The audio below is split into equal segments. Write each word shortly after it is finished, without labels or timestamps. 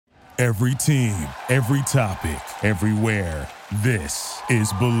Every team, every topic, everywhere. This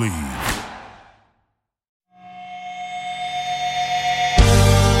is Believe.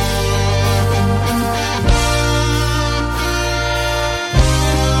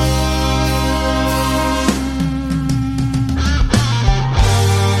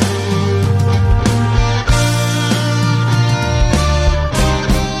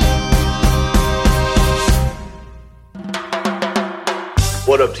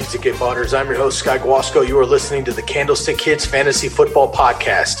 What up, TCK Potters? I'm your host, Sky Guasco. You are listening to the Candlestick Kids Fantasy Football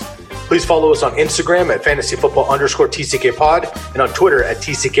Podcast. Please follow us on Instagram at fantasyfootball_TCK Pod and on Twitter at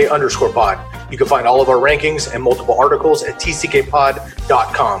TCK_pod. You can find all of our rankings and multiple articles at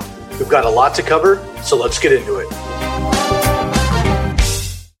tckpod.com. We've got a lot to cover, so let's get into it.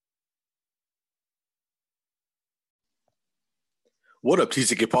 What up,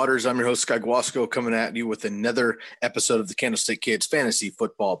 TCK Potters? I'm your host, Sky Guasco, coming at you with another episode of the Candlestick Kids Fantasy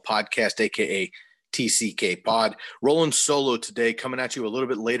Football Podcast, a.k.a. TCK Pod. Rolling solo today, coming at you a little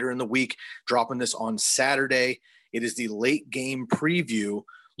bit later in the week, dropping this on Saturday. It is the late game preview.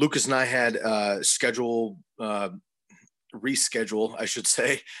 Lucas and I had reschedule, I should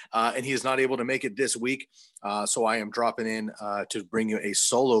say, and he is not able to make it this week. So I am dropping in to bring you a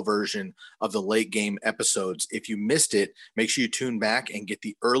solo version of the late game episodes. If you missed it, make sure you tune back and get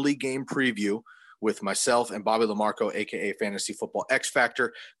the early game preview with myself and Bobby Lamarco, aka Fantasy Football X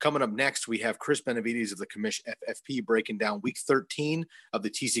Factor. Coming up next, we have Chris Benavides of the Commish FFP breaking down week 13 of the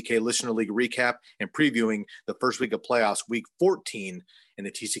TCK Listener League recap and previewing the first week of playoffs, week 14 in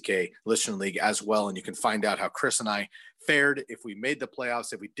the TCK Listener League as well. And you can find out how Chris and I fared, if we made the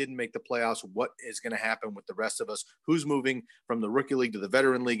playoffs, if we didn't make the playoffs, what is going to happen with the rest of us, who's moving from the Rookie League to the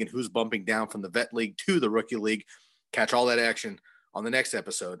Veteran League, and who's bumping down from the Vet League to the Rookie League. Catch all that action on the next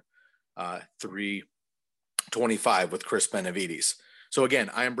episode, 325 with Chris Benavides. So again,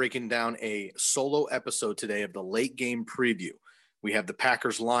 I am breaking down a solo episode today of the late game preview. We have the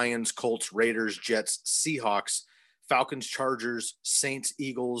Packers, Lions, Colts, Raiders, Jets, Seahawks, Falcons, Chargers, Saints,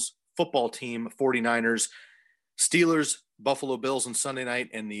 Eagles, football team, 49ers, Steelers, Buffalo Bills on Sunday night,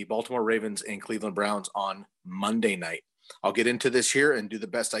 and the Baltimore Ravens and Cleveland Browns on Monday night. I'll get into this here and do the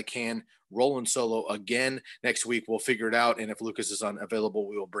best I can. Rolling solo again. Next week, we'll figure it out. And if Lucas is unavailable,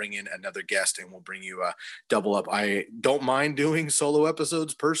 we will bring in another guest and we'll bring you a double up. I don't mind doing solo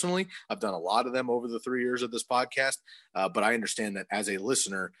episodes personally. I've done a lot of them over the 3 years of this podcast, but I understand that as a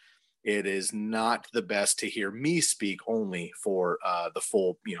listener, it is not the best to hear me speak only for the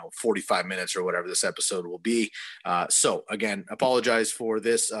full, 45 minutes or whatever this episode will be. So again, apologize for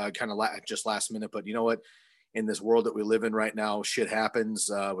this just last minute, but you know what? In this world that we live in right now, shit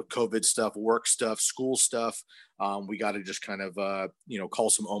happens with COVID stuff, work stuff, school stuff. We got to just kind of, call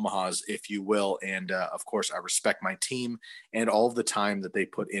some Omahas, if you will. And of course, I respect my team and all of the time that they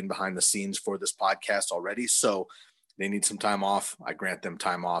put in behind the scenes for this podcast already. So they need some time off. I grant them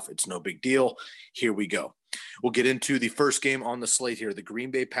time off. It's no big deal. Here we go. We'll get into the first game on the slate here, the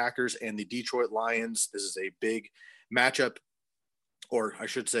Green Bay Packers and the Detroit Lions. This is a big matchup, or I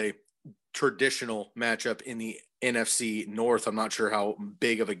should say traditional matchup in the NFC North. I'm not sure how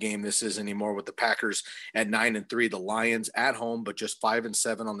big of a game this is anymore with the Packers at 9-3, the Lions at home, but just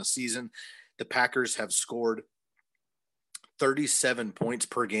 5-7 on the season. The Packers have scored 37 points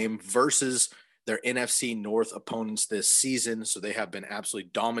per game versus their NFC North opponents this season. So they have been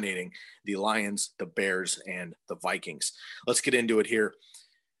absolutely dominating the Lions, the Bears, and the Vikings. Let's get into it here.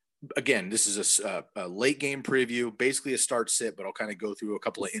 Again, this is a late game preview, basically a start sit, but I'll kind of go through a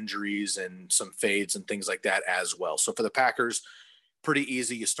couple of injuries and some fades and things like that as well. So for the Packers, pretty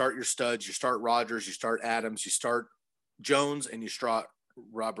easy. You start your studs, you start Rodgers, you start Adams, you start Jones, and you start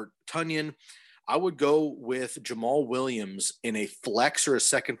Robert Tonyan. I would go with Jamal Williams in a flex or a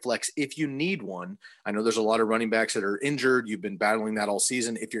second flex if you need one. I know there's a lot of running backs that are injured. You've been battling that all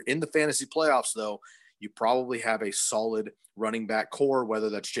season. If you're in the fantasy playoffs, though, you probably have a solid running back core, whether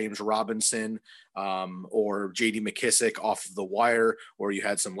that's James Robinson or J.D. McKissick off of the wire, or you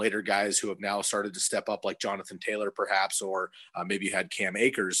had some later guys who have now started to step up like Jonathan Taylor perhaps, or maybe you had Cam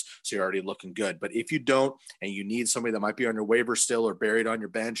Akers, so you're already looking good. But if you don't and you need somebody that might be on your waiver still or buried on your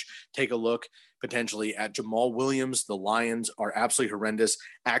bench, take a look potentially at Jamal Williams. The Lions are absolutely horrendous.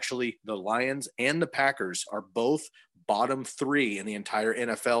 Actually, the Lions and the Packers are both bottom three in the entire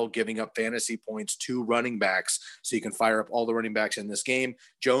NFL, giving up fantasy points to running backs. So you can fire up all the running backs in this game.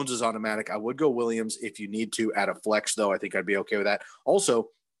 Jones is automatic. I would go Williams if you need to add a flex, though. I think I'd be okay with that. Also,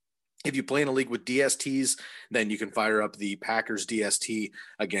 if you play in a league with DSTs, then you can fire up the Packers DST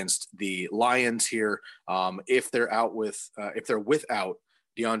against the Lions here. If they're without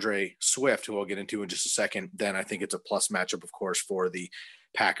DeAndre Swift, who I'll get into in just a second, then I think it's a plus matchup, of course, for the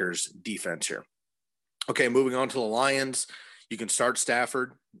Packers defense here. Okay, moving on to the Lions. You can start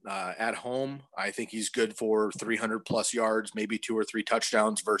Stafford at home. I think he's good for 300 plus yards, maybe 2 or 3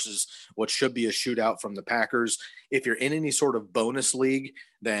 touchdowns versus what should be a shootout from the Packers. If you're in any sort of bonus league,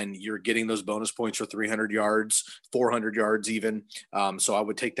 then you're getting those bonus points for 300 yards, 400 yards even. So I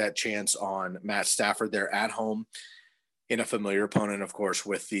would take that chance on Matt Stafford there at home in a familiar opponent, of course,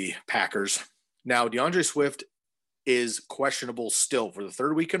 with the Packers. Now, DeAndre Swift is questionable still for the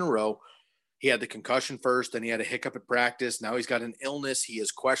 3rd week in a row. He had the concussion first, then he had a hiccup at practice. Now he's got an illness. He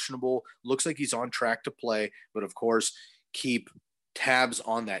is questionable. Looks like he's on track to play, but of course, keep tabs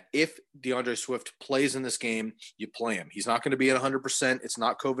on that. If DeAndre Swift plays in this game, you play him. He's not going to be at 100%. It's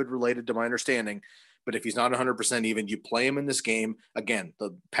not COVID related to my understanding, but if he's not 100% even, you play him in this game. Again,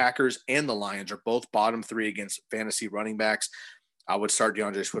 the Packers and the Lions are both bottom 3 against fantasy running backs. I would start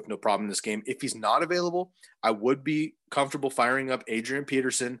DeAndre Swift, no problem in this game. If he's not available, I would be comfortable firing up Adrian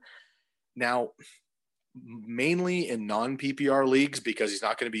Peterson. Now, mainly in non-PPR leagues, because he's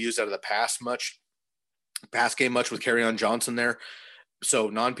not going to be used out of the pass game much with Kerryon Johnson there. So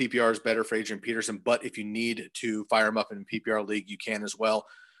non-PPR is better for Adrian Peterson, but if you need to fire him up in a PPR league, you can as well.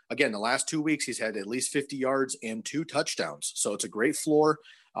 Again, the last 2 weeks, he's had at least 50 yards and 2 touchdowns. So it's a great floor.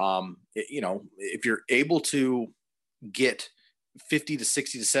 If you're able to get 50 to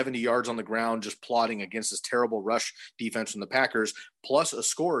 60 to 70 yards on the ground, just plotting against this terrible rush defense from the Packers, plus a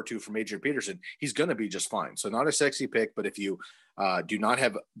score or 2 from Adrian Peterson, he's going to be just fine. So not a sexy pick, but if you do not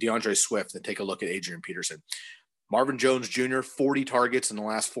have DeAndre Swift, then take a look at Adrian Peterson. Marvin Jones Jr., 40 targets in the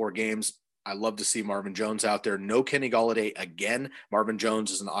last 4 games. I love to see Marvin Jones out there. No Kenny Golladay again. Marvin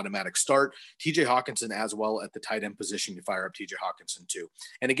Jones is an automatic start. TJ Hawkinson as well at the tight end position. You fire up TJ Hawkinson too.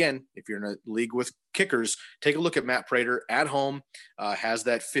 And again, if you're in a league with kickers, take a look at Matt Prater at home. Has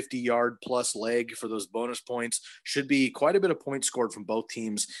that 50-yard plus leg for those bonus points. Should be quite a bit of points scored from both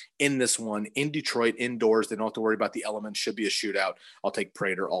teams in this one. In Detroit, indoors, they don't have to worry about the elements. Should be a shootout. I'll take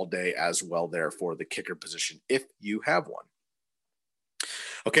Prater all day as well there for the kicker position if you have one.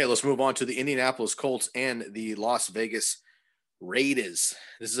 Okay, let's move on to the Indianapolis Colts and the Las Vegas Raiders.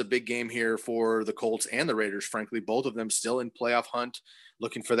 This is a big game here for the Colts and the Raiders, frankly. Both of them still in playoff hunt,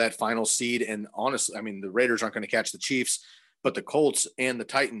 looking for that final seed. And honestly, I mean, the Raiders aren't going to catch the Chiefs, but the Colts and the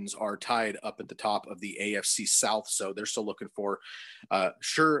Titans are tied up at the top of the AFC South. So they're still looking for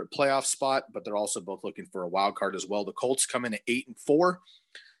sure playoff spot, but they're also both looking for a wild card as well. The Colts come in at 8-4.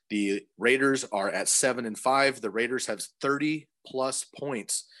 The Raiders are at 7-5. The Raiders have 30 plus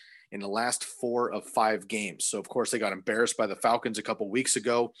points in the last 4 of 5 games. So, of course, they got embarrassed by the Falcons a couple weeks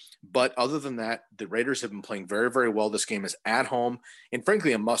ago. But other than that, the Raiders have been playing very, very well. This game is at home and,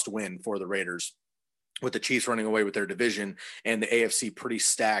 frankly, a must-win for the Raiders, with the Chiefs running away with their division and the AFC pretty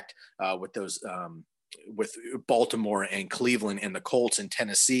stacked with those with Baltimore and Cleveland and the Colts and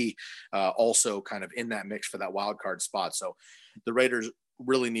Tennessee also kind of in that mix for that wild card spot. So the Raiders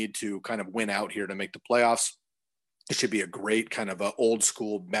really need to kind of win out here to make the playoffs. It should be a great kind of a old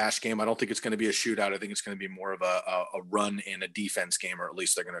school mash game. I don't think it's going to be a shootout. I think it's going to be more of a run and a defense game, or at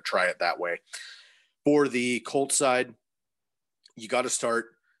least they're going to try it that way. For the Colts side, you got to start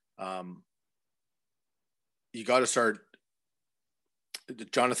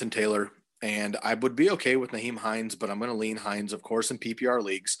Jonathan Taylor. And I would be okay with Nyheim Hines, but I'm going to lean Hines, of course, in PPR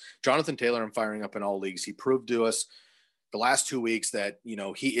leagues. Jonathan Taylor, I'm firing up in all leagues. He proved to us the last 2 weeks that,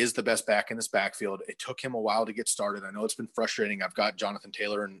 he is the best back in this backfield. It took him a while to get started. I know it's been frustrating. I've got Jonathan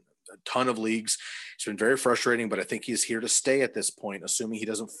Taylor in a ton of leagues. It's been very frustrating, but I think he's here to stay at this point, assuming he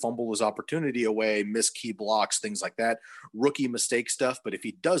doesn't fumble his opportunity away, miss key blocks, things like that, rookie mistake stuff. But if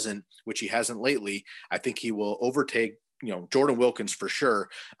he doesn't, which he hasn't lately, I think he will overtake Jordan Wilkins for sure,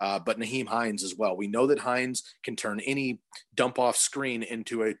 but Nyheim Hines as well. We know that Hines can turn any dump off screen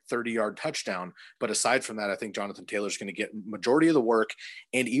into a 30-yard touchdown. But aside from that, I think Jonathan Taylor is going to get majority of the work.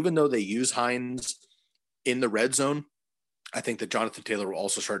 And even though they use Hines in the red zone, I think that Jonathan Taylor will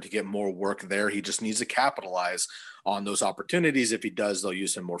also start to get more work there. He just needs to capitalize on those opportunities. If he does, they'll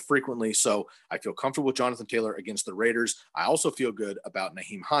use him more frequently. So I feel comfortable with Jonathan Taylor against the Raiders. I also feel good about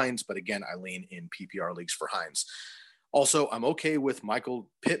Nyheim Hines, but again, I lean in PPR leagues for Hines. Also, I'm okay with Michael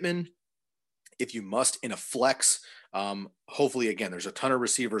Pittman if you must in a flex. Hopefully, again, there's a ton of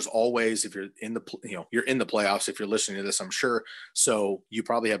receivers always. If you're in the you're in the playoffs, if you're listening to this, I'm sure. So you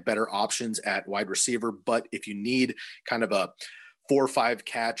probably have better options at wide receiver. But if you need kind of a 4 or 5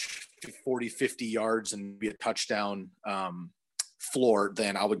 catch, 40, 50 yards and be a touchdown floor,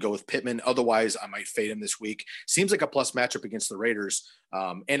 then I would go with Pittman. Otherwise, I might fade him this week. Seems like a plus matchup against the Raiders.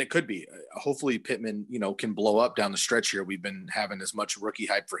 And it could be. Hopefully Pittman, can blow up down the stretch here. We've been having as much rookie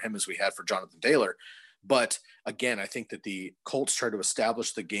hype for him as we had for Jonathan Taylor. But Again, I think that the Colts try to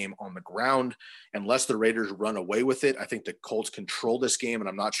establish the game on the ground. Unless the Raiders run away with it, I think the Colts control this game, and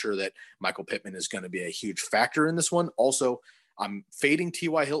I'm not sure that Michael Pittman is going to be a huge factor in this one. Also, I'm fading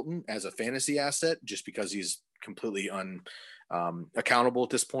T.Y. Hilton as a fantasy asset just because he's completely accountable at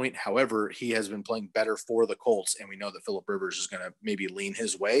this point. However, he has been playing better for the Colts, and we know that Phillip Rivers is going to maybe lean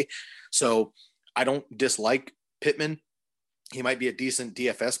his way. So I don't dislike Pittman. He might be a decent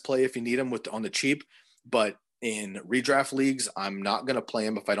DFS play if you need him on the cheap, but in redraft leagues, I'm not going to play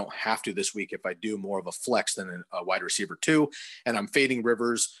him if I don't have to this week. If I do more of a flex than a wide receiver 2, and I'm fading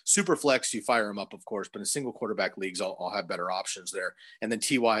Rivers, super flex, you fire him up, of course, but in single quarterback leagues, I'll have better options there. And then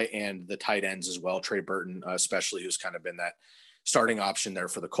TY and the tight ends as well, Trey Burton, especially, who's kind of been that starting option there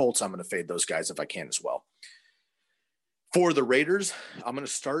for the Colts. I'm going to fade those guys if I can as well. For the Raiders, I'm going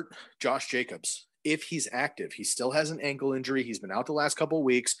to start Josh Jacobs. If he's active, he still has an ankle injury. He's been out the last couple of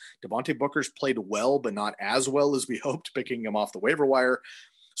weeks. Devontae Booker's played well, but not as well as we hoped, picking him off the waiver wire.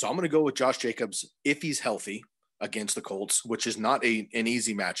 So I'm going to go with Josh Jacobs if he's healthy against the Colts, which is not an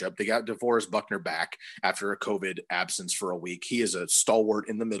easy matchup. They got DeForest Buckner back after a COVID absence for a week. He is a stalwart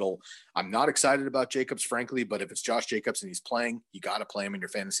in the middle. I'm not excited about Jacobs, frankly, but if it's Josh Jacobs and he's playing, you got to play him in your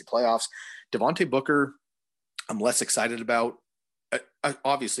fantasy playoffs. Devontae Booker, I'm less excited about.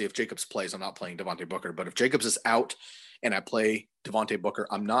 Obviously, if Jacobs plays, I'm not playing Devontae Booker. But if Jacobs is out and I play Devontae Booker,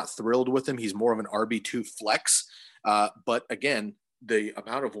 I'm not thrilled with him. He's more of an RB2 flex. But again, the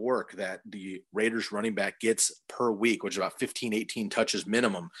amount of work that the Raiders running back gets per week, which is about 15, 18 touches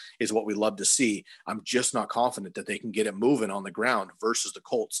minimum, is what we love to see. I'm just not confident that they can get it moving on the ground versus the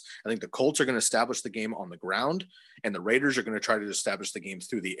Colts. I think the Colts are going to establish the game on the ground, and the Raiders are going to try to establish the game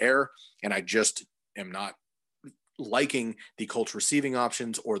through the air. And I just am not liking the Colts receiving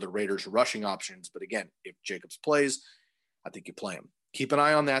options or the Raiders rushing options. But again, if Jacobs plays, I think you play him. Keep an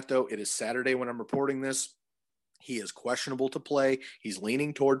eye on that, though. It is Saturday when I'm reporting this. He is questionable to play. He's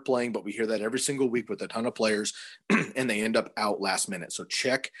leaning toward playing, but we hear that every single week with a ton of players, and they end up out last minute. So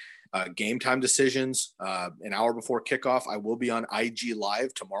check game time decisions an hour before kickoff. I will be on IG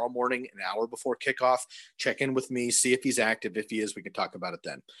Live tomorrow morning, an hour before kickoff. Check in with me, see if he's active. If he is, we can talk about it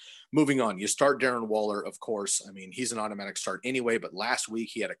then. Moving on, you start Darren Waller, of course. I mean, he's an automatic start anyway, but last week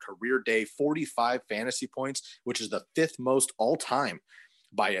he had a career day, 45 fantasy points, which is the 5th most all time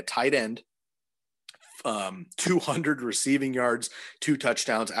by a tight end. 200 receiving yards, 2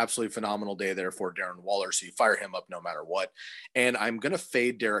 touchdowns, absolutely phenomenal day there for Darren Waller. So you fire him up no matter what. And I'm going to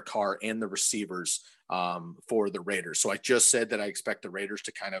fade Derek Carr and the receivers for the Raiders. So I just said that I expect the Raiders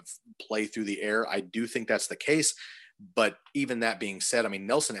to kind of play through the air. I do think that's the case. But even that being said, I mean,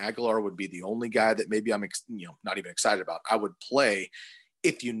 Nelson Aguilar would be the only guy that maybe I'm, not even excited about. I would play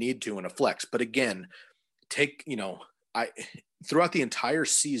if you need to in a flex. But again, throughout the entire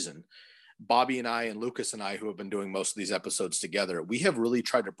season, Bobby and I and Lucas and I, who have been doing most of these episodes together, we have really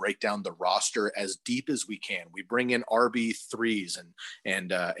tried to break down the roster as deep as we can. We bring in RB3s and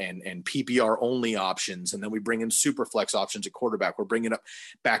PPR only options, and then we bring in super flex options at quarterback. We're bringing up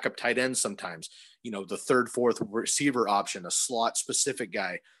backup tight ends sometimes. The third, fourth receiver option, a slot specific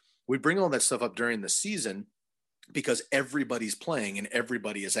guy. We bring all that stuff up during the season because everybody's playing and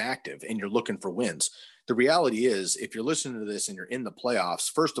everybody is active, and you're looking for wins. The reality is, if you're listening to this and you're in the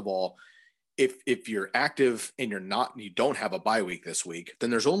playoffs, first of all, if you're active and you don't have a bye week this week, then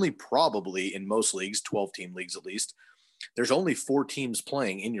there's only probably in most leagues, 12-team leagues at least, there's only 4 teams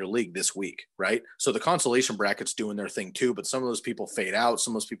playing in your league this week, right? So the consolation bracket's doing their thing too, but some of those people fade out.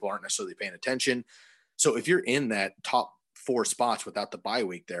 Some of those people aren't necessarily paying attention. So if you're in that top 4 spots without the bye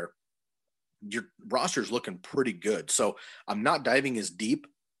week there, your roster's looking pretty good. So I'm not diving as deep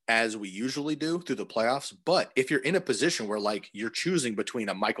as we usually do through the playoffs. But if you're in a position where you're choosing between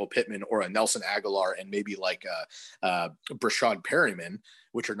a Michael Pittman or a Nelson Aguilar and maybe a Brashad Perryman,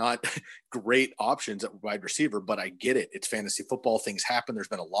 which are not great options at wide receiver, but I get it. It's fantasy football. Things happen. There's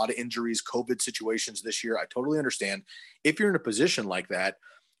been a lot of injuries, COVID situations this year. I totally understand. If you're in a position like that,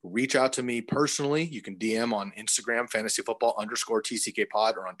 reach out to me personally. You can DM on Instagram, fantasyfootball_TCK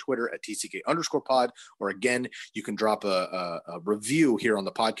pod, or on Twitter at TCK_pod. Or again, you can drop a review here on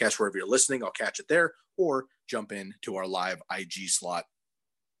the podcast, wherever you're listening. I'll catch it there, or jump in to our live IG slot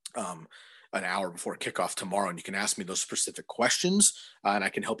an hour before kickoff tomorrow, and you can ask me those specific questions and I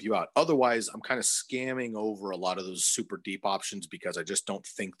can help you out. Otherwise, I'm kind of scamming over a lot of those super deep options because I just don't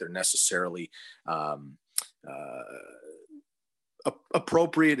think they're necessarily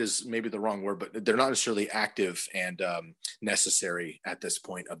appropriate is maybe the wrong word, but they're not necessarily active and necessary at this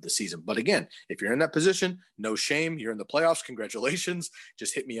point of the season. But again, if you're in that position, no shame. You're in the playoffs. Congratulations.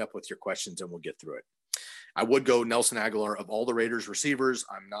 Just hit me up with your questions and we'll get through it. I would go Nelson Aguilar. Of all the Raiders receivers,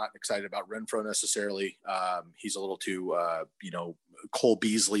 I'm not excited about Renfrow necessarily. He's a little too, Cole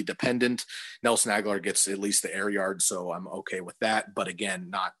Beasley dependent. Nelson Aguilar gets at least the air yards, so I'm okay with that. But again,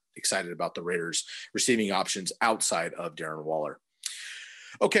 not excited about the Raiders receiving options outside of Darren Waller.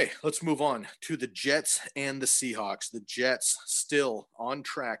 Okay, let's move on to the Jets and the Seahawks. The Jets still on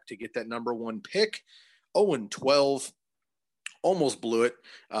track to get that number 1 pick, 0-12. Almost blew it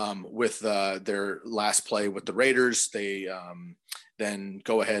with their last play with the Raiders. They then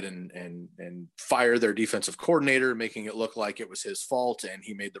go ahead and fire their defensive coordinator, making it look like it was his fault and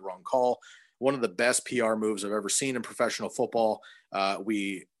he made the wrong call. One of the best PR moves I've ever seen in professional football.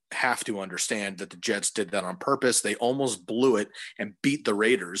 We have to understand that the Jets did that on purpose. They almost blew it and beat the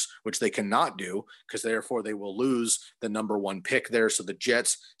Raiders, which they cannot do because therefore they will lose the number 1 pick there. So the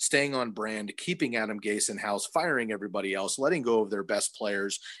Jets staying on brand, keeping Adam Gase in-house, firing everybody else, letting go of their best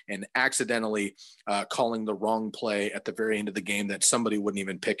players, and accidentally calling the wrong play at the very end of the game that somebody wouldn't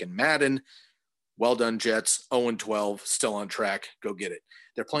even pick in Madden. Well done, Jets. 0-12, still on track. Go get it.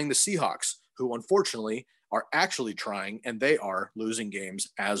 They're playing the Seahawks, who unfortunately are actually trying, and they are losing games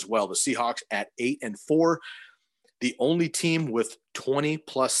as well. The Seahawks at 8-4, the only team with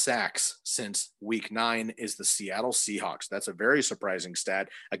 20-plus sacks since week 9 is the Seattle Seahawks. That's a very surprising stat.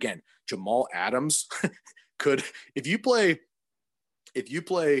 Again, Jamal Adams could, if you play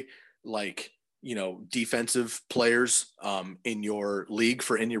like, defensive players in your league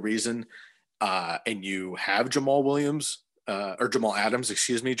for any reason, and you have Jamal Adams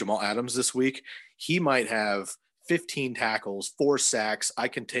this week, he might have 15 tackles, 4 sacks. I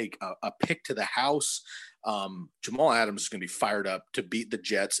can take a pick to the house. Jamal Adams is going to be fired up to beat the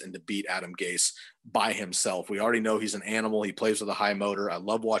Jets and to beat Adam Gase by himself. We already know he's an animal. He plays with a high motor. I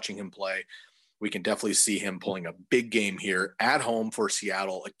love watching him play. We can definitely see him pulling a big game here at home for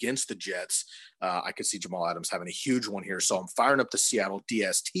Seattle against the Jets. I could see Jamal Adams having a huge one here. So I'm firing up the Seattle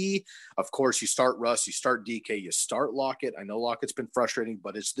DST. Of course, you start Russ, you start DK, you start Lockett. I know Lockett's been frustrating,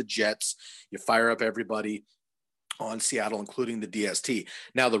 but it's the Jets. You fire up everybody on Seattle, including the DST.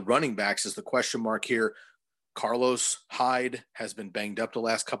 Now, the running backs is the question mark here. Carlos Hyde has been banged up the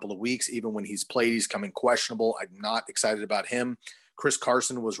last couple of weeks. Even when he's played, he's coming questionable. I'm not excited about him. Chris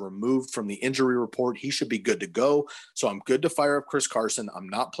Carson was removed from the injury report. He should be good to go. So I'm good to fire up Chris Carson. I'm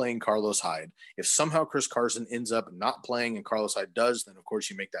not playing Carlos Hyde. If somehow Chris Carson ends up not playing and Carlos Hyde does, then of course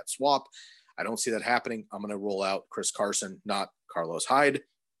you make that swap. I don't see that happening. I'm going to roll out Chris Carson, not Carlos Hyde.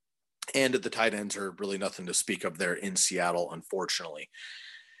 And the tight ends are really nothing to speak of there in Seattle, unfortunately.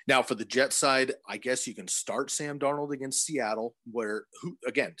 Now, for the Jets side, I guess you can start Sam Darnold against Seattle,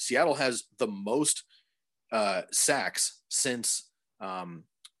 again, Seattle has the most sacks since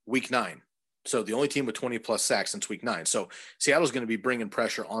week 9. So the only team with 20-plus sacks since week 9. So Seattle's going to be bringing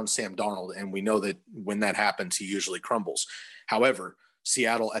pressure on Sam Darnold, and we know that when that happens, he usually crumbles. However,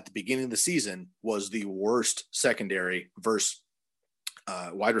 Seattle at the beginning of the season was the worst secondary versus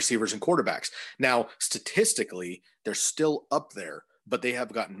wide receivers and quarterbacks. Now, statistically, they're still up there, but they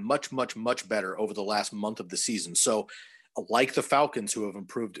have gotten much, much, much better over the last month of the season. So like the Falcons, who have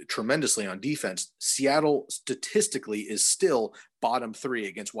improved tremendously on defense, Seattle statistically is still bottom 3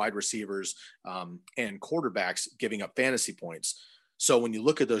 against wide receivers and quarterbacks giving up fantasy points. So when you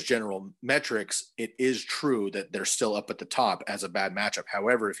look at those general metrics, it is true that they're still up at the top as a bad matchup.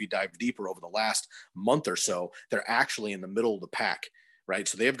 However, if you dive deeper over the last month or so, they're actually in the middle of the pack, right?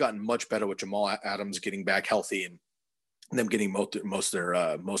 So they have gotten much better with Jamal Adams getting back healthy and them getting most of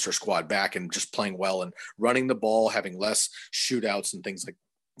their squad back and just playing well and running the ball, having less shootouts and things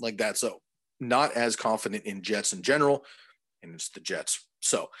like that. So not as confident in Jets in general, and it's the Jets.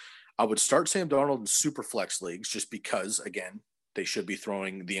 So I would start Sam Darnold in super flex leagues just because, again, they should be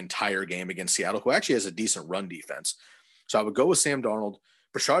throwing the entire game against Seattle, who actually has a decent run defense. So I would go with Sam Darnold.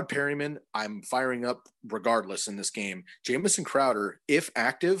 Brashad Perryman, I'm firing up regardless in this game. Jamison Crowder, if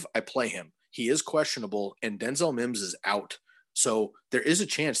active, I play him. He is questionable, and Denzel Mims is out. So there is a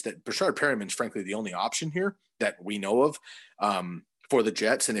chance that Brashad Perryman is frankly the only option here that we know of for the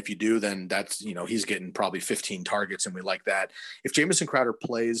Jets. And if you do, then that's, he's getting probably 15 targets, and we like that. If Jamison Crowder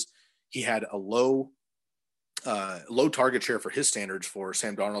plays, he had a low target share for his standards for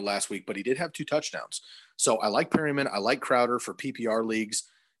Sam Darnold last week, but he did have 2 touchdowns. So I like Perryman. I like Crowder for PPR leagues.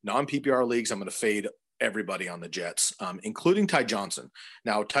 Non-PPR leagues, I'm going to fade everybody on the Jets, including Ty Johnson.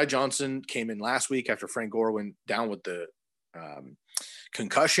 Now, Ty Johnson came in last week after Frank Gore went down with the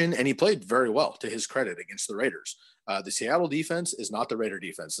concussion, and he played very well to his credit against the Raiders. The Seattle defense is not the Raider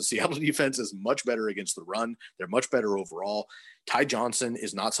defense. The Seattle defense is much better against the run. They're much better overall. Ty Johnson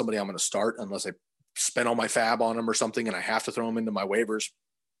is not somebody I'm going to start unless I spend all my fab on him or something and I have to throw him into my waivers.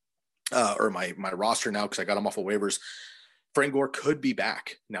 or my roster now because I got him off of waivers. Frank Gore could be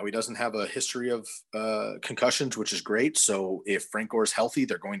back. Now, he doesn't have a history of concussions, which is great. So if Frank Gore is healthy,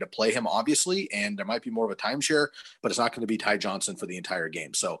 they're going to play him, obviously, and there might be more of a timeshare, but it's not going to be Ty Johnson for the entire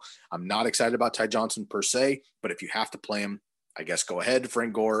game. So I'm not excited about Ty Johnson per se, but if you have to play him, I guess go ahead,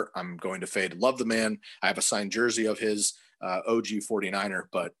 Frank Gore. I'm going to fade. Love the man. I have a signed jersey of his, OG 49er,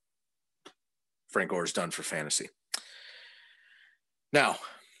 but Frank Gore is done for fantasy. Now,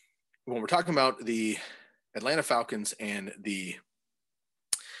 when we're talking about the Atlanta Falcons and the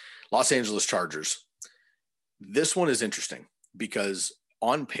Los Angeles Chargers, this one is interesting because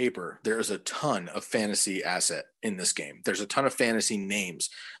on paper, there is a ton of fantasy asset in this game. There's a ton of fantasy names,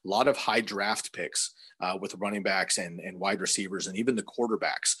 a lot of high draft picks with running backs and wide receivers and even the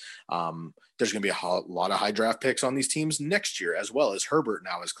quarterbacks. There's going to be a lot of high draft picks on these teams next year, as well as Herbert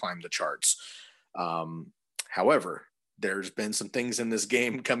now has climbed the charts. However, there's been some things in this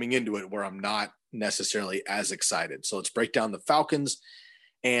game coming into it where I'm not necessarily as excited. So let's break down the Falcons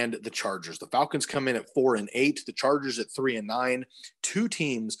and the Chargers. The Falcons come in at 4-8, the Chargers at 3-9, two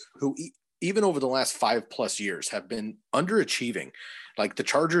teams who even over the last 5+ years have been underachieving. Like the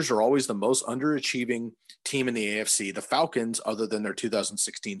Chargers are always the most underachieving team in the AFC. The Falcons, other than their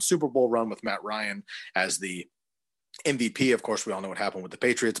 2016 Super Bowl run with Matt Ryan as the MVP, of course, we all know what happened with the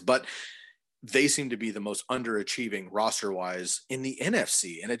Patriots, but they seem to be the most underachieving roster-wise in the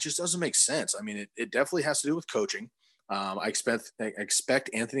NFC, and it just doesn't make sense. I mean, it definitely has to do with coaching. I expect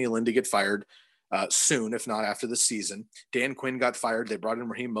Anthony Lynn to get fired soon, if not after the season. Dan Quinn got fired. They brought in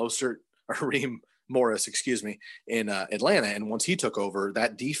Raheem Morris, in Atlanta, and once he took over,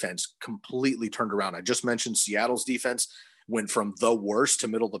 that defense completely turned around. I just mentioned Seattle's defense went from the worst to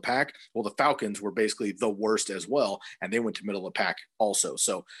middle of the pack. Well, the Falcons were basically the worst as well, and they went to middle of the pack also.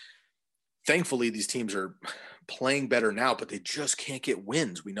 So thankfully, these teams are playing better now, but they just can't get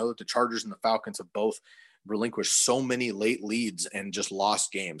wins. We know that the Chargers and the Falcons have both relinquished so many late leads and just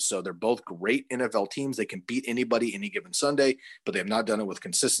lost games. So they're both great NFL teams. They can beat anybody any given Sunday, but they have not done it with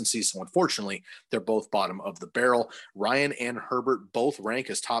consistency. So unfortunately, they're both bottom of the barrel. Ryan and Herbert both rank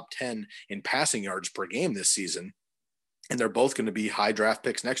as top 10 in passing yards per game this season. And they're both going to be high draft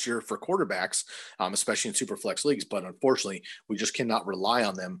picks next year for quarterbacks, especially in super flex leagues. But unfortunately, we just cannot rely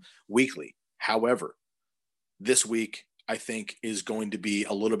on them weekly. However, this week, I think, is going to be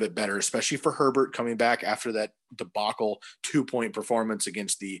a little bit better, especially for Herbert coming back after that debacle 2-point performance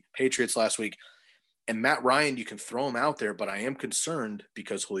against the Patriots last week. And Matt Ryan, you can throw him out there, but I am concerned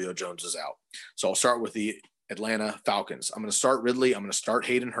because Julio Jones is out. So I'll start with the Atlanta Falcons. I'm going to start Ridley. I'm going to start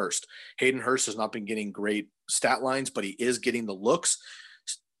Hayden Hurst. Hayden Hurst has not been getting great stat lines, but he is getting the looks.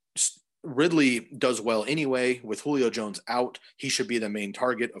 Ridley does well anyway. With Julio Jones out, he should be the main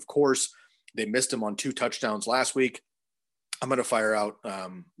target, of course. They missed him on 2 touchdowns last week. I'm going to fire out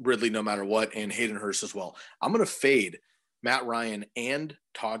Ridley no matter what, and Hayden Hurst as well. I'm going to fade Matt Ryan and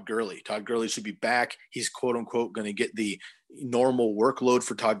Todd Gurley. Todd Gurley should be back. He's quote unquote going to get the normal workload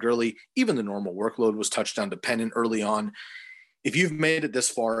for Todd Gurley. Even the normal workload was touchdown dependent early on. If you've made it this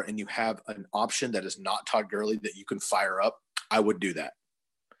far and you have an option that is not Todd Gurley that you can fire up, I would do that.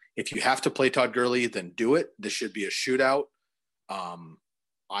 If you have to play Todd Gurley, then do it. This should be a shootout.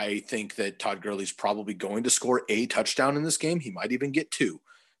 I think that Todd Gurley's probably going to score a touchdown in this game. He might even get 2,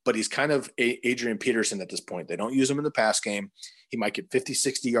 but he's kind of Adrian Peterson at this point. They don't use him in the pass game. He might get 50,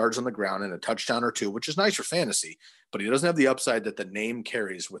 60 yards on the ground and a touchdown or 2, which is nice for fantasy, but he doesn't have the upside that the name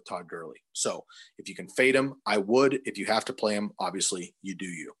carries with Todd Gurley. So if you can fade him, I would. If you have to play him, obviously you do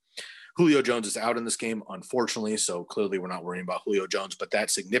you. Julio Jones is out in this game, unfortunately, so clearly we're not worrying about Julio Jones, but that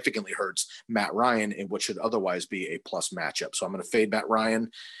significantly hurts Matt Ryan in what should otherwise be a plus matchup. So I'm going to fade Matt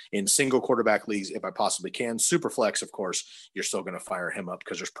Ryan in single quarterback leagues if I possibly can. Super flex, of course, you're still going to fire him up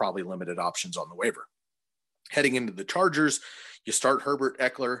because there's probably limited options on the waiver. Heading into the Chargers, you start Herbert,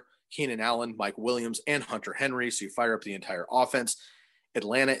 Eckler, Keenan Allen, Mike Williams, and Hunter Henry, so you fire up the entire offense.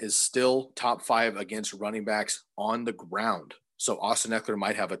 Atlanta is still top 5 against running backs on the ground. So Austin Eckler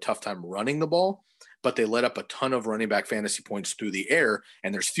might have a tough time running the ball, but they let up a ton of running back fantasy points through the air,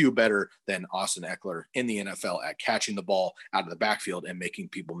 and there's few better than Austin Eckler in the NFL at catching the ball out of the backfield and making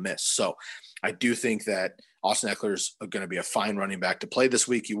people miss. So I do think that Austin Eckler's going to be a fine running back to play this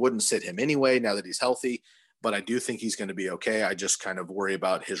week. You wouldn't sit him anyway now that he's healthy, but I do think he's going to be okay. I just kind of worry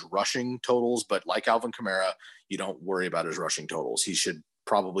about his rushing totals, but like Alvin Kamara, you don't worry about his rushing totals. He should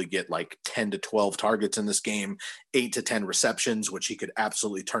probably get like 10 to 12 targets in this game, 8 to 10 receptions, which he could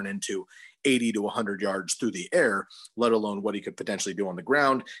absolutely turn into 80 to 100 yards through the air, let alone what he could potentially do on the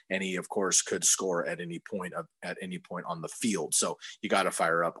ground. And he, of course, could score at any point on the field. So you got to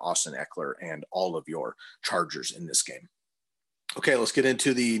fire up Austin Eckler and all of your Chargers in this game. Okay, let's get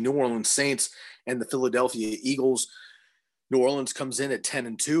into the New Orleans Saints and the Philadelphia Eagles. New Orleans comes in at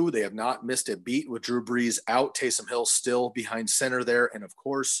 10-2. They have not missed a beat with Drew Brees out. Taysom Hill still behind center there. And of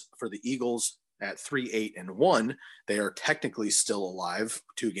course, for the Eagles at 3-8-1, they are technically still alive,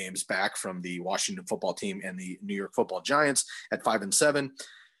 2 games back from the Washington football team and the New York football Giants at 5-7.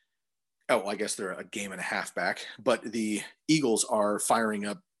 Oh, I guess they're a game and a half back. But the Eagles are firing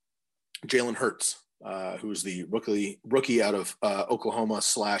up Jalen Hurts, who's the rookie out of Oklahoma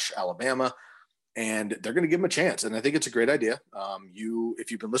 / Alabama. And they're going to give him a chance. And I think it's a great idea. If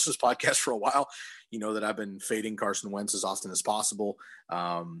you've been listening to this podcast for a while, you know that I've been fading Carson Wentz as often as possible.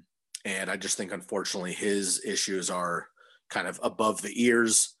 And I just think, unfortunately, his issues are kind of above the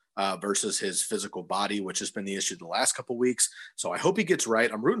ears versus his physical body, which has been the issue the last couple of weeks. So I hope he gets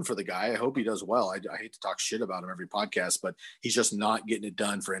right. I'm rooting for the guy. I hope he does well. I hate to talk shit about him every podcast, but he's just not getting it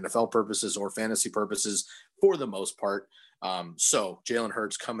done for NFL purposes or fantasy purposes for the most part. So Jalen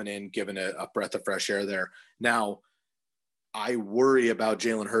Hurts coming in, giving a breath of fresh air there. Now, I worry about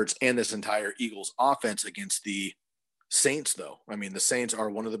Jalen Hurts and this entire Eagles offense against the Saints, though. I mean, the Saints are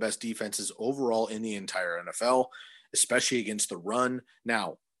one of the best defenses overall in the entire NFL, especially against the run.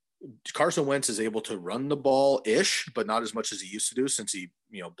 Now, Carson Wentz is able to run the ball-ish, but not as much as he used to do since he,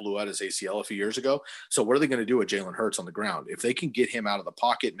 blew out his ACL a few years ago. So what are they going to do with Jalen Hurts on the ground? If they can get him out of the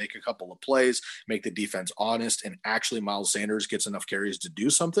pocket, make a couple of plays, make the defense honest, and actually Miles Sanders gets enough carries to do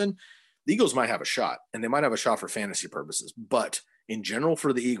something, the Eagles might have a shot, and they might have a shot for fantasy purposes. But in general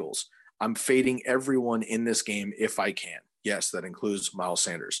for the Eagles, I'm fading everyone in this game if I can. Yes, that includes Miles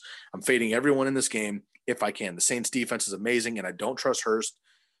Sanders. I'm fading everyone in this game if I can. The Saints defense is amazing, and I don't trust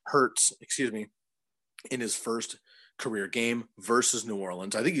Hurts, in his first career game versus New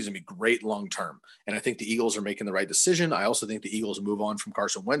Orleans. I think he's going to be great long term, and I think the Eagles are making the right decision. I also think the Eagles move on from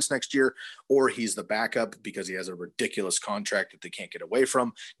Carson Wentz next year, or he's the backup because he has a ridiculous contract that they can't get away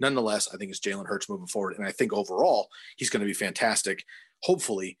from. Nonetheless, I think it's Jalen Hurts moving forward, and I think overall he's going to be fantastic,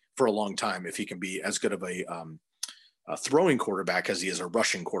 hopefully for a long time, if he can be as good of a throwing quarterback as he is a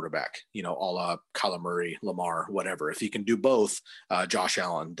rushing quarterback, a la Kyler Murray, Lamar, whatever. If he can do both, Josh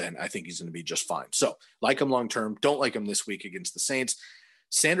Allen, then I think he's going to be just fine. So like him long-term, don't like him this week against the Saints.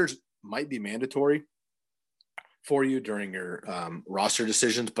 Sanders might be mandatory for you during your roster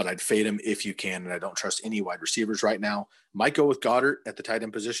decisions, but I'd fade him if you can, and I don't trust any wide receivers right now. Might go with Goddard at the tight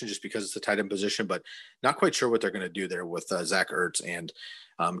end position just because it's the tight end position, but not quite sure what they're going to do there with Zach Ertz and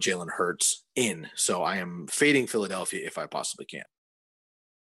Jalen Hurts in. So I am fading Philadelphia if I possibly can.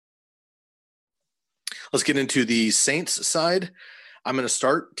 Let's get into the Saints side. I'm going to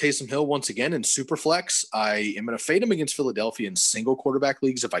start Taysom Hill once again in Superflex. I am going to fade him against Philadelphia in single quarterback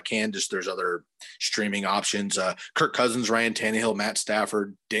leagues if I can. Just there's other streaming options. Kirk Cousins, Ryan Tannehill, Matt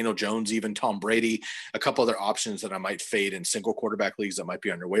Stafford, Daniel Jones, even Tom Brady. A couple other options that I might fade in single quarterback leagues that might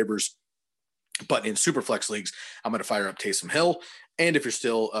be on your waivers. But in Superflex leagues, I'm going to fire up Taysom Hill. And if you're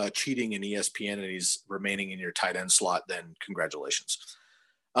still cheating in ESPN and he's remaining in your tight end slot, then congratulations.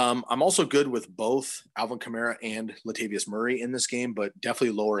 I'm also good with both Alvin Kamara and Latavius Murray in this game, but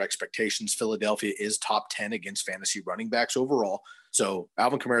definitely lower expectations. Philadelphia is top 10 against fantasy running backs overall. So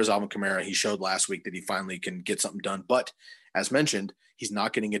Alvin Kamara is Alvin Kamara. He showed last week that he finally can get something done. But as mentioned, he's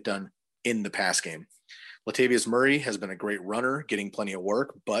not getting it done in the pass game. Latavius Murray has been a great runner, getting plenty of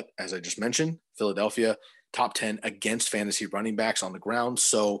work. But as I just mentioned, Philadelphia top 10 against fantasy running backs on the ground.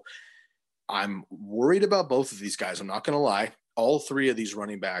 So I'm worried about both of these guys. I'm not going to lie. All three of these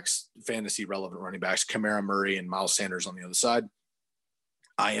running backs, fantasy relevant running backs, Kamara, Murray, and Miles Sanders on the other side,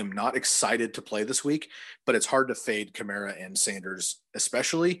 I am not excited to play this week, but it's hard to fade Kamara and Sanders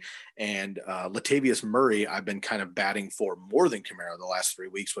especially. And Latavius Murray, I've been kind of batting for more than Kamara the last 3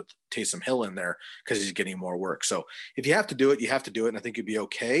 weeks with Taysom Hill in there because he's getting more work. So if you have to do it, you have to do it. And I think you'd be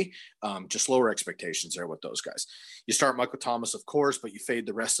okay. Just lower expectations there with those guys. You start Michael Thomas, of course, but you fade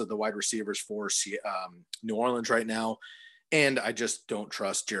the rest of the wide receivers for New Orleans right now. And I just don't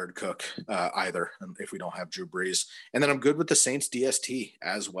trust Jared Cook either if we don't have Drew Brees. And then I'm good with the Saints DST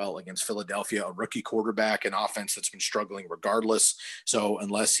as well against Philadelphia, a rookie quarterback, an offense that's been struggling regardless. So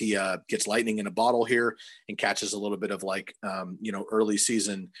unless he gets lightning in a bottle here and catches a little bit of early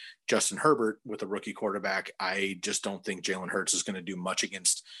season Justin Herbert with a rookie quarterback, I just don't think Jalen Hurts is going to do much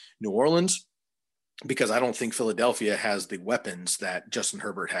against New Orleans, because I don't think Philadelphia has the weapons that Justin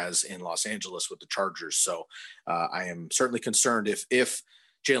Herbert has in Los Angeles with the Chargers. So I am certainly concerned if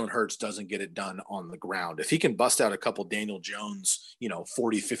Jalen Hurts doesn't get it done on the ground. If he can bust out a couple Daniel Jones,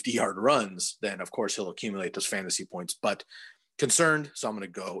 40, 50-yard runs, then of course he'll accumulate those fantasy points. But concerned, so I'm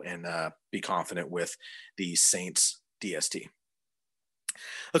going to go and be confident with the Saints DST.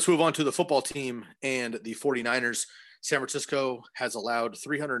 Let's move on to the football team and the 49ers. San Francisco has allowed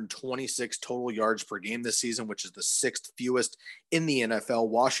 326 total yards per game this season, which is the sixth fewest in the NFL.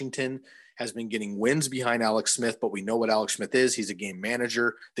 Washington has been getting wins behind Alex Smith, but we know what Alex Smith is. He's a game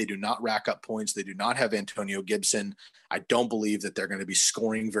manager. They do not rack up points. They do not have Antonio Gibson. I don't believe that they're going to be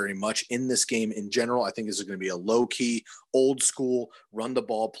scoring very much in this game in general. I think this is going to be a low-key, old-school,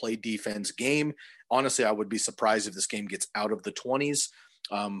 run-the-ball, play defense game. Honestly, I would be surprised if this game gets out of the 20s.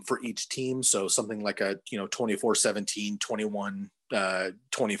 For each team. So something like a, 24-17,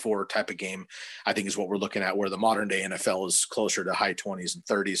 21-24 type of game, I think is what we're looking at, where the modern day NFL is closer to high 20s and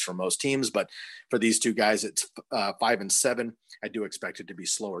 30s for most teams. But for these two guys, it's 5-7. I do expect it to be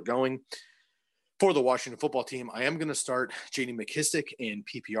slower going. For the Washington football team, I am going to start J.D. McKissic in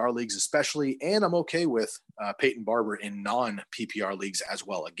PPR leagues especially, and I'm okay with Peyton Barber in non-PPR leagues as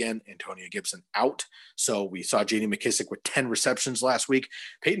well. Again, Antonio Gibson out. So we saw J.D. McKissic with 10 receptions last week.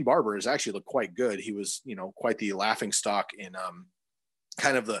 Peyton Barber has actually looked quite good. He was, quite the laughing stock in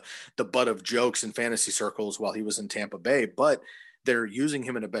kind of the butt of jokes in fantasy circles while he was in Tampa Bay. But they're using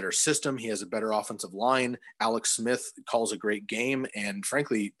him in a better system. He has a better offensive line. Alex Smith calls a great game. And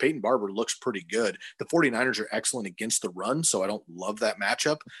frankly, Peyton Barber looks pretty good. The 49ers are excellent against the run, so I don't love that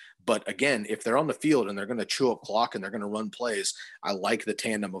matchup. But again, if they're on the field and they're going to chew up clock and they're going to run plays, I like the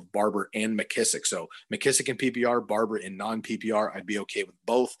tandem of Barber and McKissic. So McKissic in PPR, Barber in non-PPR, I'd be okay with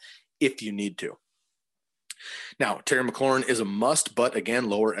both if you need to. Now, Terry McLaurin is a must, but again,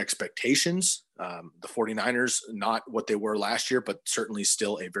 lower expectations. The 49ers, not what they were last year, but certainly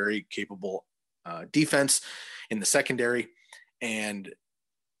still a very capable defense in the secondary. And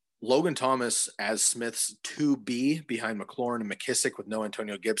Logan Thomas as Smith's 2B behind McLaurin and McKissic with no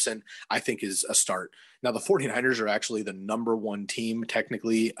Antonio Gibson, I think is a start. Now, the 49ers are actually the number one team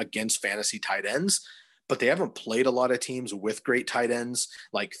technically against fantasy tight ends, but they haven't played a lot of teams with great tight ends.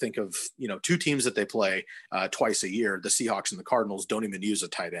 Like think of, two teams that they play twice a year. The Seahawks and the Cardinals don't even use a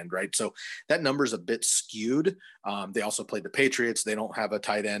tight end, right? So that number is a bit skewed. They also played the Patriots. They don't have a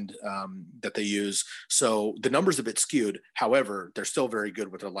tight end that they use. So the number's a bit skewed. However, they're still very good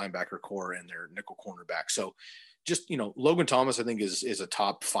with their linebacker core and their nickel cornerback. So just, Logan Thomas, I think is a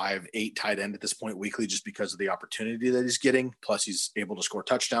top 5-8 tight end at this point weekly, just because of the opportunity that he's getting. Plus he's able to score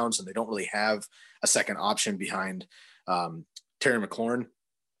touchdowns, and they don't really have a second option behind Terry McLaurin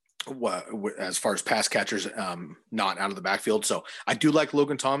as far as pass catchers, not out of the backfield. So I do like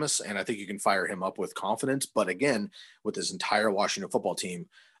Logan Thomas, and I think you can fire him up with confidence. But again, with this entire Washington football team,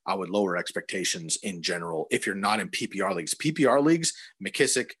 I would lower expectations in general. If you're not in PPR leagues,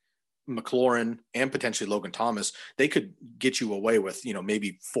 McKissic, McLaurin, and potentially Logan Thomas, they could get you away with,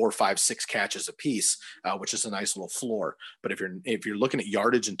 maybe 4, 5, 6 catches a piece, which is a nice little floor. But if you're looking at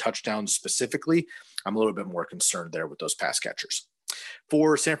yardage and touchdowns specifically, I'm a little bit more concerned there with those pass catchers.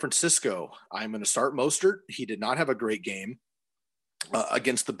 For San Francisco, I'm going to start Mostert. He did not have a great game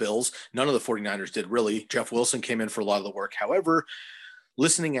against the Bills. None of the 49ers did really. Jeff Wilson came in for a lot of the work. However,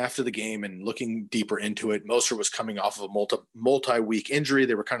 listening after the game and looking deeper into it, Mostert was coming off of a multi-week injury.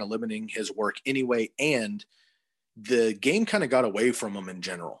 They were kind of limiting his work anyway, and the game kind of got away from him in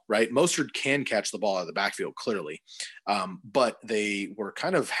general, right? Mostert can catch the ball out of the backfield, clearly, but they were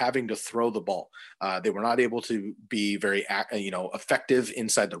kind of having to throw the ball. They were not able to be very, effective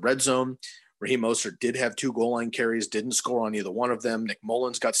inside the red zone. Raheem Mostert did have 2 goal line carries, didn't score on either one of them. Nick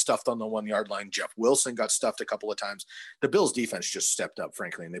Mullins got stuffed on the 1-yard line. Jeff Wilson got stuffed a couple of times. The Bills defense just stepped up,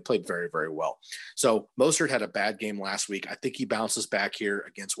 frankly, and they played very, very well. So Mostert had a bad game last week. I think he bounces back here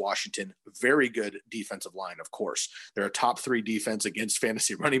against Washington. Very good defensive line, of course. They're a top 3 defense against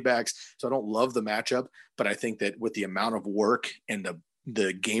fantasy running backs, so I don't love the matchup, but I think that with the amount of work and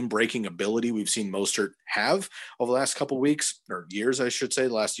the game-breaking ability we've seen Mostert have over the last couple of weeks, or years, I should say,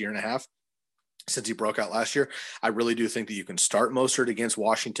 the last year and a half, since he broke out last year, I really do think that you can start Mostert against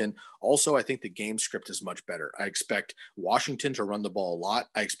Washington. Also, I think the game script is much better. I expect Washington to run the ball a lot.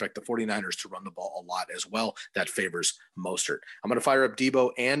 I expect the 49ers to run the ball a lot as well. That favors Mostert. I'm going to fire up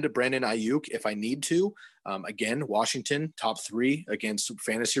Debo and Brandon Ayuk if I need to. Again, Washington, top 3 against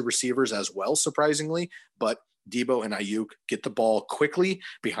fantasy receivers as well, surprisingly, but Debo and Ayuk get the ball quickly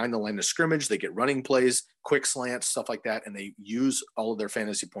behind the line of scrimmage. They get running plays, quick slants, stuff like that, and they use all of their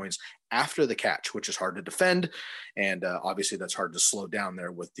fantasy points after the catch, which is hard to defend. And obviously that's hard to slow down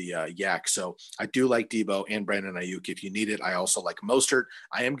there with the yak. So I do like Debo and Brandon Ayuk if you need it. I also like Mostert.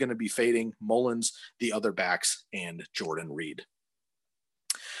 I am going to be fading Mullins, the other backs, and Jordan Reed.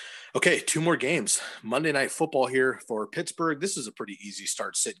 Okay, 2 more games. Monday Night Football here for Pittsburgh. This is a pretty easy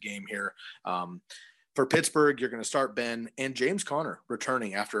start-sit game here. For Pittsburgh, you're going to start Ben and James Conner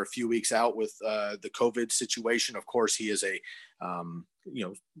returning after a few weeks out with the COVID situation. Of course, he is a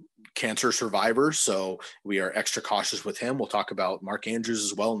cancer survivor, so we are extra cautious with him. We'll talk about Mark Andrews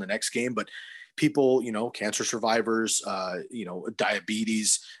as well in the next game, but people, cancer survivors,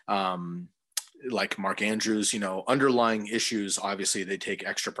 diabetes, like Mark Andrews, underlying issues, obviously they take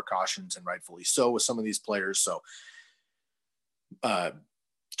extra precautions, and rightfully so with some of these players. So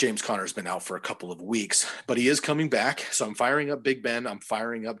James Conner's been out for a couple of weeks, but he is coming back. So I'm firing up Big Ben. I'm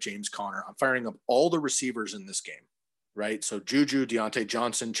firing up James Conner. I'm firing up all the receivers in this game, right? So Juju, Deontay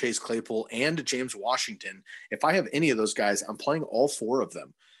Johnson, Chase Claypool, and James Washington. If I have any of those guys, I'm playing all four of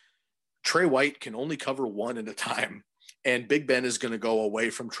them. Trey White can only cover one at a time, and Big Ben is going to go away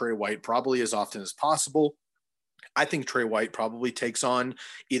from Trey White probably as often as possible. I think Trey White probably takes on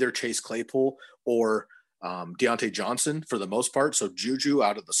either Chase Claypool or Deontay Johnson for the most part. So Juju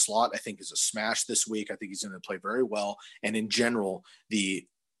out of the slot, I think, is a smash this week. I think he's going to play very well. And in general, the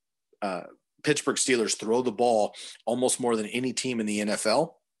Pittsburgh Steelers throw the ball almost more than any team in the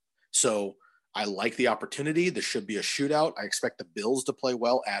NFL. So I like the opportunity. This should be a shootout. I expect the Bills to play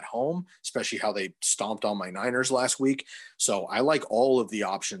well at home, especially how they stomped on my Niners last week. So I like all of the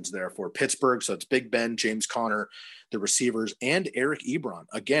options there for Pittsburgh. So it's Big Ben, James Conner, the receivers, and Eric Ebron.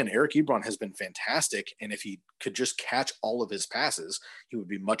 Again, Eric Ebron has been fantastic, and if he could just catch all of his passes, he would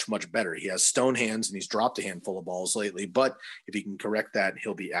be much, much better. He has stone hands, and he's dropped a handful of balls lately, but if he can correct that,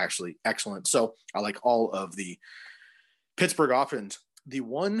 he'll be actually excellent. So I like all of the Pittsburgh options. The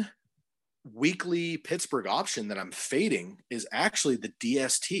one weekly Pittsburgh option that I'm fading is actually the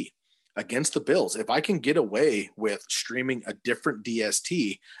DST against the Bills. If I can get away with streaming a different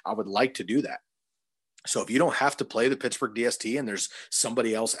DST, I would like to do that. So if you don't have to play the Pittsburgh DST and there's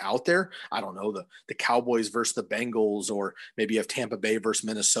somebody else out there, I don't know, the Cowboys versus the Bengals, or maybe you have Tampa Bay versus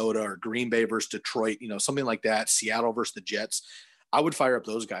Minnesota, or Green Bay versus Detroit, something like that, Seattle versus the Jets, I would fire up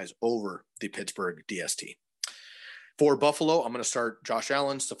those guys over the Pittsburgh DST. For Buffalo, I'm going to start Josh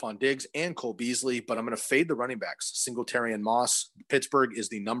Allen, Stephon Diggs, and Cole Beasley, but I'm going to fade the running backs, Singletary and Moss. Pittsburgh is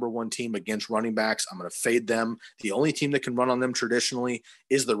the number one team against running backs. I'm going to fade them. The only team that can run on them traditionally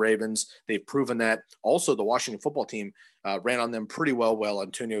is the Ravens. They've proven that. Also, the Washington football team ran on them pretty well while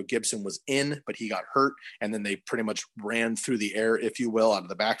Antonio Gibson was in, but he got hurt, and then they pretty much ran through the air, if you will, out of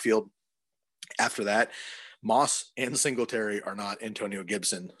the backfield. After that, Moss and Singletary are not Antonio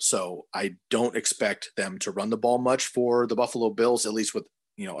Gibson, so I don't expect them to run the ball much for the Buffalo Bills, at least with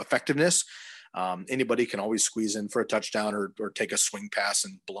effectiveness. Anybody can always squeeze in for a touchdown or take a swing pass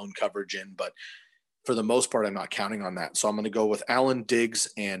and blown coverage in, but for the most part, I'm not counting on that. So I'm going to go with Allen,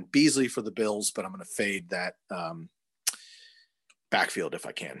 Diggs, and Beasley for the Bills, but I'm going to fade that backfield if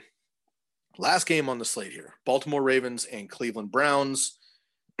I can. Last game on the slate here, Baltimore Ravens and Cleveland Browns.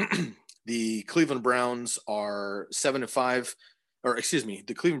 The Cleveland Browns are 7-5,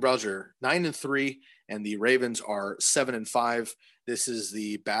 the Cleveland Browns are 9-3, and the Ravens are 7-5. This is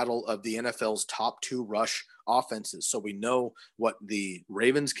the battle of the NFL's top two rush offenses. So we know what the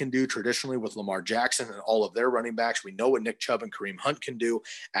Ravens can do traditionally with Lamar Jackson and all of their running backs. We know what Nick Chubb and Kareem Hunt can do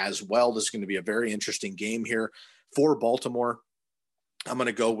as well. This is going to be a very interesting game here for Baltimore. I'm going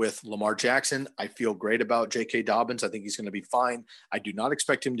to go with Lamar Jackson. I feel great about J.K. Dobbins. I think he's going to be fine. I do not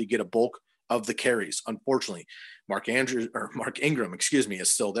expect him to get a bulk of the carries. Unfortunately, Mark Ingram, is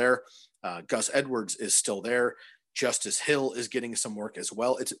still there. Gus Edwards is still there. Justice Hill is getting some work as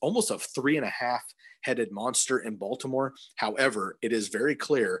well. It's almost a 3.5-headed monster in Baltimore. However, it is very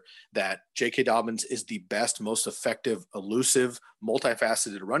clear that J.K. Dobbins is the best, most effective, elusive,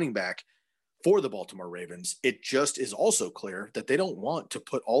 multifaceted running back for the Baltimore Ravens. It just is also clear that they don't want to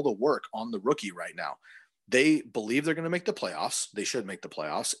put all the work on the rookie right now. They believe they're going to make the playoffs. They should make the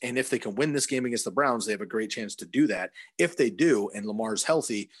playoffs. And if they can win this game against the Browns, they have a great chance to do that. If they do, and Lamar's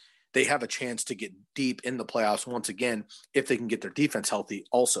healthy, they have a chance to get deep in the playoffs once again, if they can get their defense healthy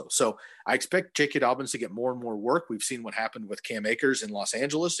also. So I expect J.K. Dobbins to get more and more work. We've seen what happened with Cam Akers in Los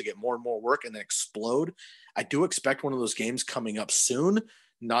Angeles, to get more and more work and then explode. I do expect one of those games coming up soon.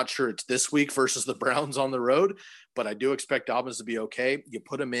 Not sure it's this week versus the Browns on the road, but I do expect Dobbins to be okay. You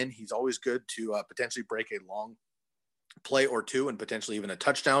put him in. He's always good to potentially break a long play or two and potentially even a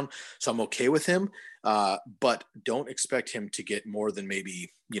touchdown. So I'm okay with him, but don't expect him to get more than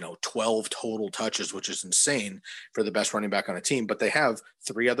maybe 12 total touches, which is insane for the best running back on a team. But they have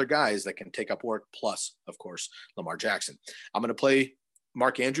three other guys that can take up work, plus, of course, Lamar Jackson. I'm going to play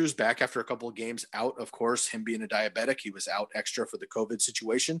Mark Andrews back after a couple of games out. Of course, him being a diabetic, he was out extra for the COVID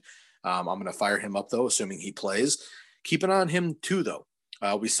situation. I'm going to fire him up, though, assuming he plays. Keep an eye on him, too, though.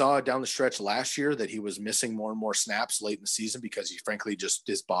 We saw down the stretch last year that he was missing more and more snaps late in the season because he, frankly, just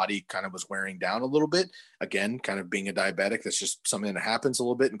his body kind of was wearing down a little bit. Again, kind of being a diabetic, that's just something that happens a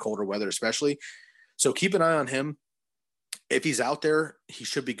little bit in colder weather especially. So keep an eye on him. if he's out there, he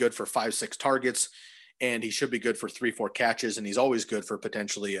should be good for 5-6 targets, and he should be good for 3-4 catches. And he's always good for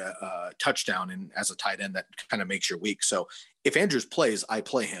potentially a touchdown. And as a tight end, that kind of makes your week. So if Andrews plays, I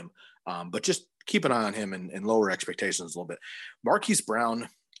play him. But just keep an eye on him and lower expectations a little bit. Marquise Brown,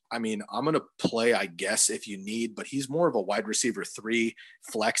 I mean, I'm going to play, I guess, if you need, but he's more of a wide receiver 3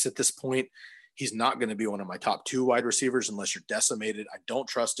 flex at this point. He's not going to be one of my top 2 wide receivers unless you're decimated. I don't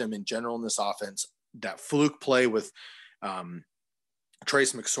trust him in general in this offense. That fluke play with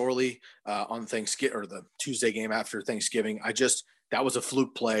Trace McSorley on Thanksgiving, or the Tuesday game after Thanksgiving, that was a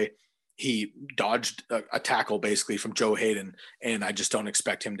fluke play. He dodged a tackle basically from Joe Hayden, and I just don't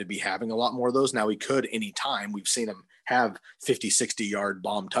expect him to be having a lot more of those. Now, he could anytime. We've seen him have 50, 60-yard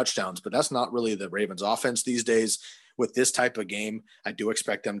bomb touchdowns, but that's not really the Ravens offense these days. With this type of game, I do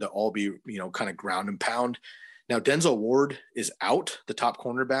expect them to all be, kind of ground and pound. Now, Denzel Ward is out, the top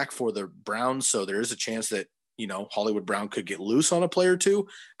cornerback for the Browns, so there is a chance that, Hollywood Brown could get loose on a play or two,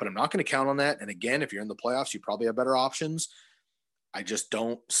 but I'm not going to count on that. And again, if you're in the playoffs, you probably have better options. I just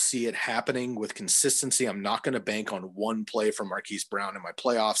don't see it happening with consistency. I'm not going to bank on one play from Marquise Brown in my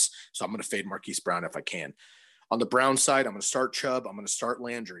playoffs, so I'm going to fade Marquise Brown if I can. On the Brown side, I'm going to start Chubb. I'm going to start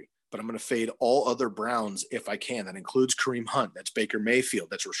Landry, but I'm going to fade all other Browns if I can. That includes Kareem Hunt. That's Baker Mayfield.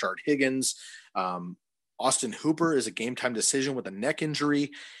 That's Rashard Higgins. Austin Hooper is a game-time decision with a neck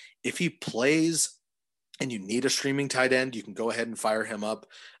injury. If he plays and you need a streaming tight end, you can go ahead and fire him up,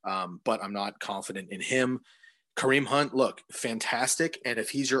 but I'm not confident in him. Kareem Hunt, look, fantastic. And if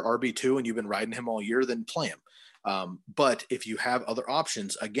he's your RB2 and you've been riding him all year, then play him. But if you have other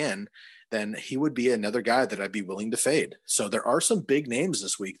options, again, then he would be another guy that I'd be willing to fade. So there are some big names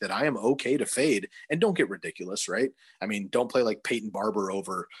this week that I am okay to fade, and don't get ridiculous, right? I mean, don't play like Peyton Barber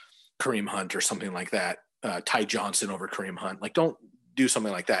over Kareem Hunt or something like that. Ty Johnson over Kareem Hunt. Like, don't do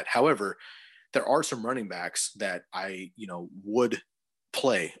something like that. However, there are some running backs that I, would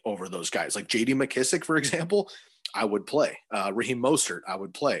play over those guys. Like J.D. McKissick, for example, I would play. Raheem Mostert, I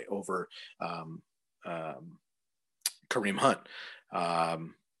would play over Kareem Hunt.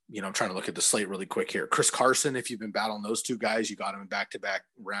 I'm trying to look at the slate really quick here. Chris Carson, if you've been battling those two guys, you got him in back-to-back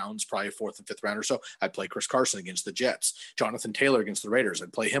rounds, probably 4th and 5th round or so. I'd play Chris Carson against the Jets. Jonathan Taylor against the Raiders,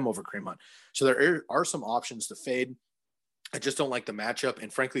 I'd play him over Kareem Hunt. So there are some options to fade. I just don't like the matchup.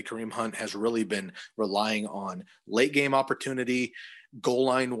 And frankly, Kareem Hunt has really been relying on late game opportunity, goal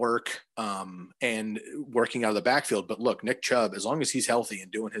line work, and working out of the backfield. But look, Nick Chubb, as long as he's healthy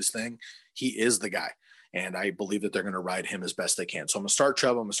and doing his thing, he is the guy. And I believe that they're going to ride him as best they can. So I'm going to start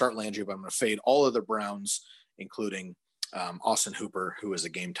Chubb, I'm going to start Landry, but I'm going to fade all of the Browns, including Austin Hooper, who is a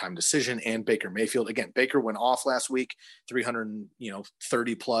game time decision, and Baker Mayfield. Again, Baker went off last week,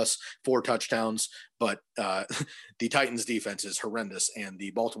 330 plus, 4 touchdowns, but the Titans defense is horrendous, and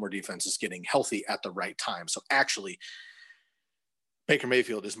the Baltimore defense is getting healthy at the right time. So actually, Baker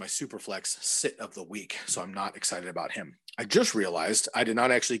Mayfield is my super flex sit of the week, so I'm not excited about him. I just realized I did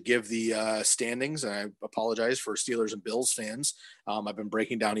not actually give the standings, and I apologize for Steelers and Bills fans. I've been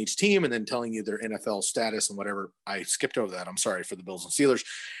breaking down each team and then telling you their NFL status and whatever. I skipped over that. I'm sorry for the Bills and Steelers.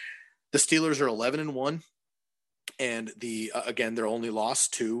 The Steelers are 11-1, and again, they're only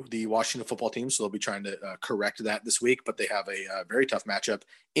lost to the Washington football team, so they'll be trying to correct that this week. But they have a very tough matchup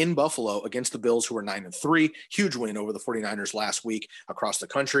in Buffalo against the Bills, who are 9-3. Huge win over the 49ers last week across the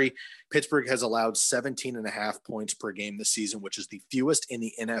country. Pittsburgh has allowed 17.5 points per game this season, which is the fewest in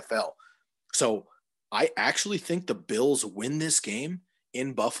the NFL. So I actually think the Bills win this game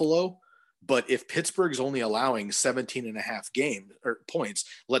in Buffalo. But if Pittsburgh's only allowing 17.5 points,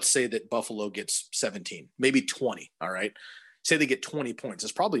 let's say that Buffalo gets 17, maybe 20. All right. Say they get 20 points.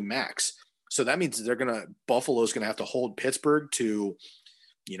 It's probably max. So that means Buffalo's going to have to hold Pittsburgh to,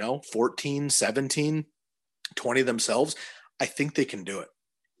 14, 17, 20 themselves. I think they can do it.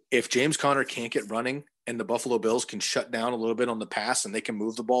 If James Conner can't get running and the Buffalo Bills can shut down a little bit on the pass and they can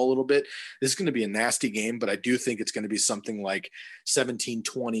move the ball a little bit, this is going to be a nasty game, but I do think it's going to be something like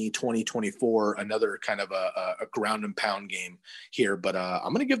 17-20, 20-24, another kind of a ground and pound game here. But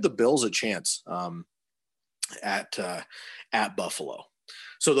I'm going to give the Bills a chance at Buffalo.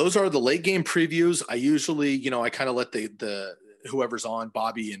 So those are the late game previews. I usually, I kind of let the whoever's on,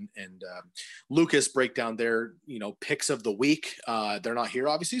 Bobby and Lucas, break down their, picks of the week. They're not here,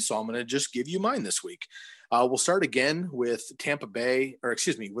 obviously, so I'm going to just give you mine this week. We'll start again with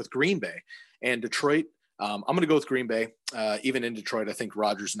with Green Bay and Detroit. I'm going to go with Green Bay. Even in Detroit, I think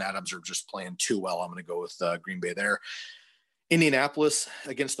Rodgers and Adams are just playing too well. I'm going to go with Green Bay there. Indianapolis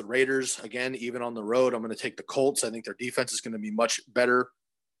against the Raiders. Again, even on the road, I'm going to take the Colts. I think their defense is going to be much better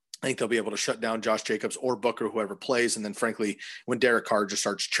I think they'll be able to shut down Josh Jacobs or Booker, whoever plays. And then, frankly, when Derek Carr just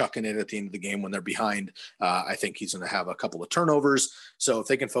starts chucking it at the end of the game when they're behind, I think he's going to have a couple of turnovers. So if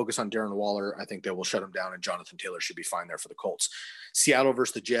they can focus on Darren Waller, I think they will shut him down, and Jonathan Taylor should be fine there for the Colts. Seattle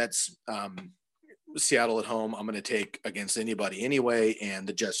versus the Jets. Seattle at home, I'm going to take against anybody anyway, and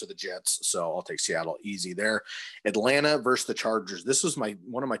the Jets are the Jets, so I'll take Seattle easy there. Atlanta versus the Chargers. This was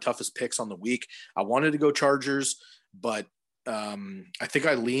one of my toughest picks on the week. I wanted to go Chargers, but I think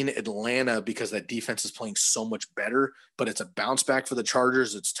I lean Atlanta because that defense is playing so much better, but it's a bounce back for the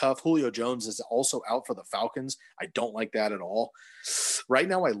Chargers. It's tough. Julio Jones is also out for the Falcons. I don't like that at all. Right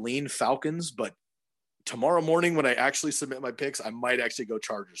now I lean Falcons, but tomorrow morning when I actually submit my picks, I might actually go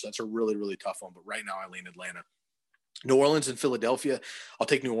Chargers. That's a really, really tough one, but right now I lean Atlanta. New Orleans and Philadelphia. I'll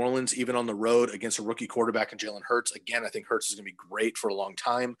take New Orleans even on the road against a rookie quarterback in Jalen Hurts. Again, I think Hurts is going to be great for a long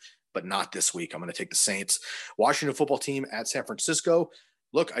time, but not this week. I'm going to take the Saints. Washington football team at San Francisco.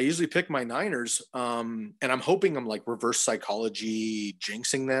 Look, I usually pick my Niners, and I'm hoping I'm like reverse psychology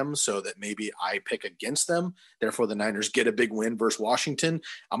jinxing them so that maybe I pick against them. Therefore, the Niners get a big win versus Washington.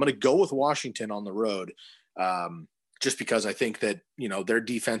 I'm going to go with Washington on the road. Just because I think that, their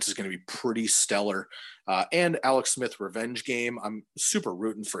defense is going to be pretty stellar. And Alex Smith revenge game. I'm super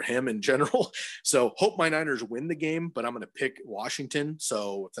rooting for him in general. So hope my Niners win the game, but I'm going to pick Washington.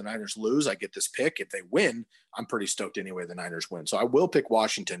 So if the Niners lose, I get this pick. If they win, I'm pretty stoked anyway the Niners win. So I will pick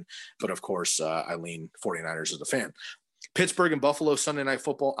Washington, but of course I lean 49ers as a fan. Pittsburgh and Buffalo Sunday Night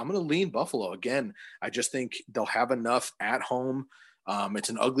Football. I'm going to lean Buffalo again. I just think they'll have enough at home. It's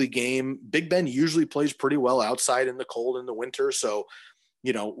an ugly game. Big Ben usually plays pretty well outside in the cold in the winter. So,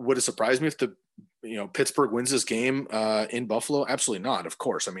 would it surprise me if Pittsburgh wins this game in Buffalo? Absolutely not. Of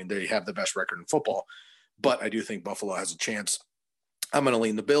course. I mean, they have the best record in football, but I do think Buffalo has a chance. I'm going to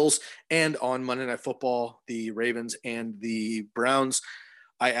lean the Bills. And on Monday Night Football, the Ravens and the Browns,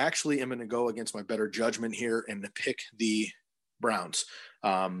 I actually am going to go against my better judgment here and pick the Browns.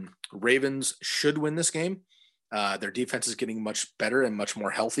 Ravens should win this game. Their defense is getting much better and much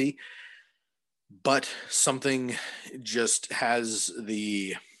more healthy, but something just has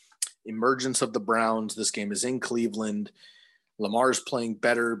the emergence of the Browns. This game is in Cleveland. Lamar's playing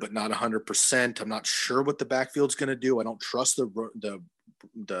better, but not 100%. I'm not sure what the backfield's going to do. I don't trust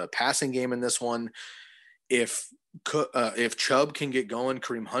the passing game in this one. If Chubb can get going,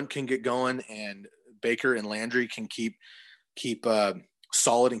 Kareem Hunt can get going, and Baker and Landry can keep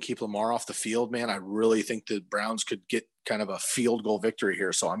solid and keep Lamar off the field, man, I really think the Browns could get kind of a field goal victory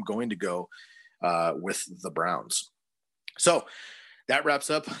here. So I'm going to go with the Browns. So that wraps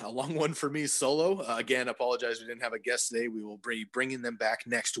up a long one for me solo. Again, apologize we didn't have a guest today. We will be bringing them back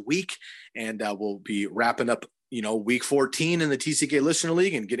next week, and we'll be wrapping up, week 14 in the TCK Listener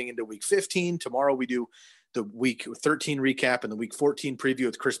League and getting into week 15. Tomorrow we do the week 13 recap and the week 14 preview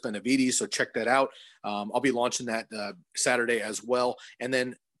with Chris Benavides. So check that out. I'll be launching that Saturday as well. And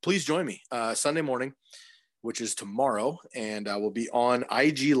then please join me Sunday morning, which is tomorrow. And I will be on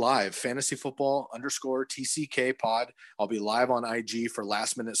IG Live, Fantasy Football _TCK pod. I'll be live on IG for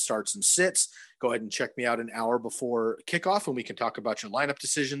last minute starts and sits. Go ahead and check me out an hour before kickoff and we can talk about your lineup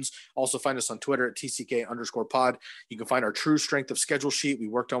decisions. Also find us on Twitter at TCK _pod. You can find our true strength of schedule sheet we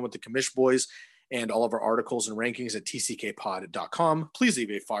worked on with the Commish boys and all of our articles and rankings at tckpod.com. Please leave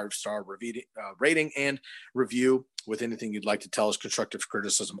a 5-star rating and review with anything you'd like to tell us. Constructive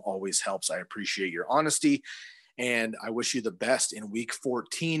criticism always helps. I appreciate your honesty, and I wish you the best in week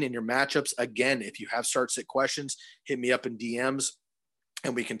 14 in your matchups. Again, if you have start-sit questions, hit me up in DMs,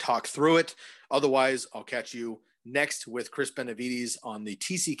 and we can talk through it. Otherwise, I'll catch you next with Chris Benavides on the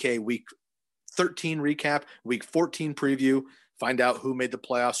TCK week 13 recap, week 14 preview. Find out who made the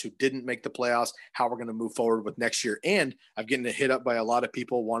playoffs, who didn't make the playoffs, how we're going to move forward with next year. And I'm getting hit up by a lot of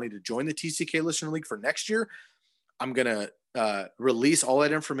people wanting to join the TCK Listener League for next year. I'm going to release all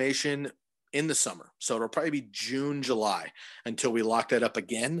that information in the summer. So it'll probably be June, July until we lock that up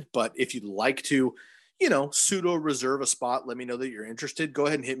again. But if you'd like to, pseudo reserve a spot, let me know that you're interested. Go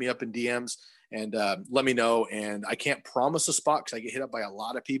ahead and hit me up in DMs and let me know. And I can't promise a spot because I get hit up by a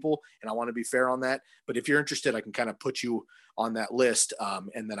lot of people and I want to be fair on that. But if you're interested, I can kind of put you on that list.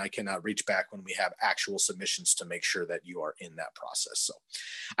 And then I can reach back when we have actual submissions to make sure that you are in that process. So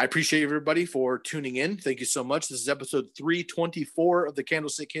I appreciate everybody for tuning in. Thank you so much. This is episode 324 of the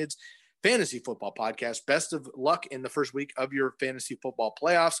Candlestick Kids Fantasy Football Podcast. Best of luck in the first week of your fantasy football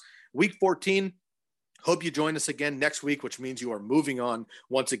playoffs. Week 14. Hope you join us again next week, which means you are moving on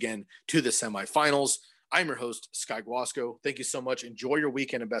once again to the semifinals. I'm your host, Sky Guasco. Thank you so much. Enjoy your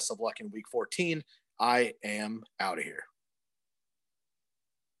weekend and best of luck in week 14. I am out of here.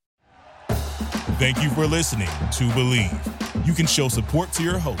 Thank you for listening to Believe. You can show support to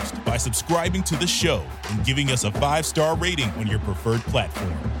your host by subscribing to the show and giving us a 5-star rating on your preferred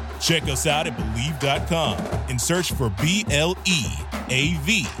platform. Check us out at Believe.com and search for BLEAV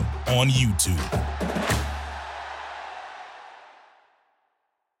on YouTube.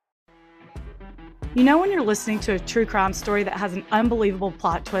 You know when you're listening to a true crime story that has an unbelievable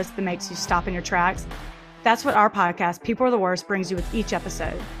plot twist that makes you stop in your tracks? That's what our podcast, People Are the Worst, brings you with each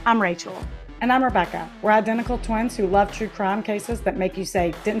episode. I'm Rachel. And I'm Rebecca. We're identical twins who love true crime cases that make you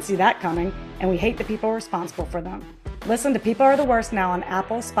say, didn't see that coming, and we hate the people responsible for them. Listen to People Are the Worst now on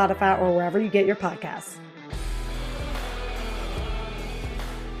Apple, Spotify, or wherever you get your podcasts.